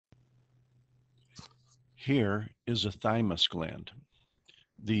Here is a thymus gland.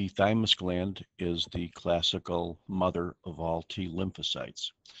 The thymus gland is the classical mother of all T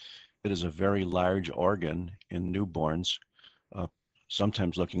lymphocytes. It is a very large organ in newborns, uh,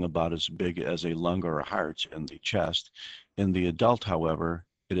 sometimes looking about as big as a lung or a heart in the chest. In the adult, however,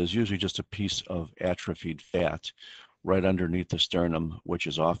 it is usually just a piece of atrophied fat right underneath the sternum, which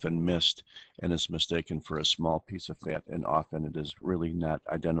is often missed and is mistaken for a small piece of fat, and often it is really not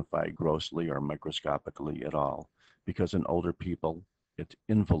identified grossly or microscopically at all, because in older people it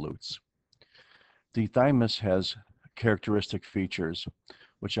involutes. The thymus has characteristic features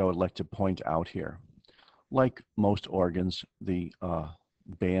which I would like to point out here. Like most organs, the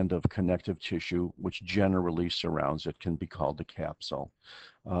band of connective tissue which generally surrounds it can be called the capsule.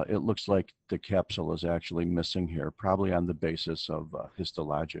 It looks like the capsule is actually missing here, probably on the basis of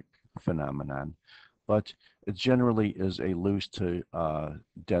histologic phenomenon, but it generally is a loose to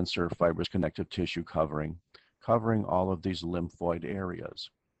denser fibrous connective tissue covering all of these lymphoid areas.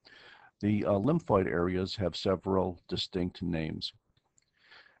 The lymphoid areas have several distinct names.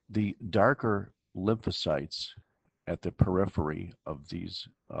 The darker lymphocytes at the periphery of these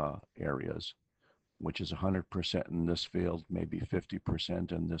areas, which is 100% in this field, maybe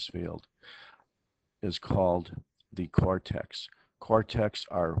 50% in this field, is called the cortex. Cortex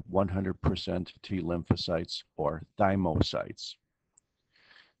are 100% T lymphocytes or thymocytes.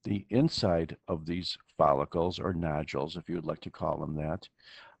 The inside of these follicles or nodules, if you would like to call them that,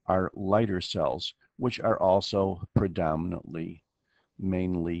 are lighter cells, which are also predominantly,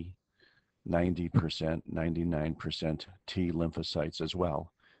 mainly 90%, 99% T lymphocytes as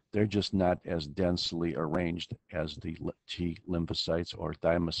well. They're just not as densely arranged as the T lymphocytes or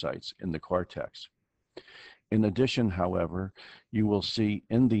thymocytes in the cortex. In addition, however, you will see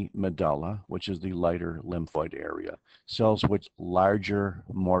in the medulla, which is the lighter lymphoid area, cells with larger,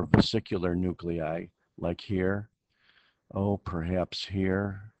 more vesicular nuclei, like here, perhaps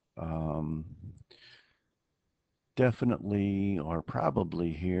here, definitely or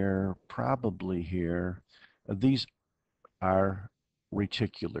probably here. These are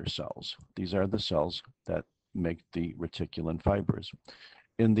reticular cells. These are the cells that make the reticulin fibers.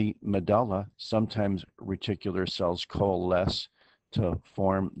 In the medulla, sometimes reticular cells coalesce to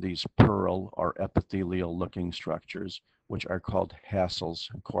form these pearl or epithelial looking structures, which are called Hassel's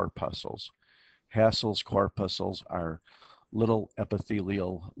corpuscles. Hassel's corpuscles are little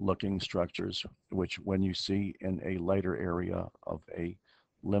epithelial looking structures, which when you see in a lighter area of a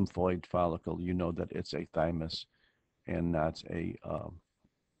lymphoid follicle, you know that it's a thymus and not a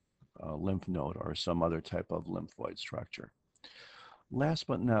lymph node or some other type of lymphoid structure. Last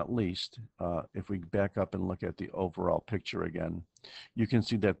but not least, if we back up and look at the overall picture again, you can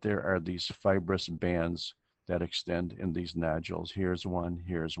see that there are these fibrous bands that extend in these nodules. Here's one,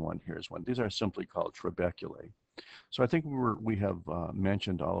 here's one, here's one. These are simply called trabeculae. So I think we have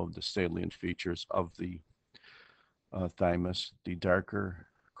mentioned all of the salient features of the thymus, the darker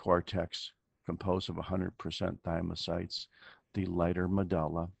cortex composed of 100% thymocytes, the lighter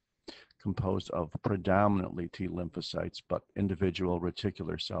medulla composed of predominantly T lymphocytes, but individual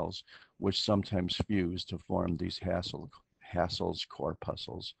reticular cells, which sometimes fuse to form these Hassel's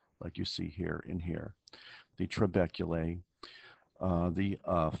corpuscles, like you see here and here. The trabeculae, the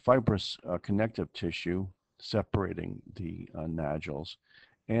fibrous connective tissue separating the nodules,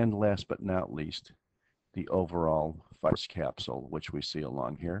 and last but not least, the overall fibrous capsule, which we see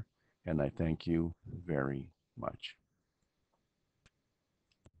along here. And I thank you very much.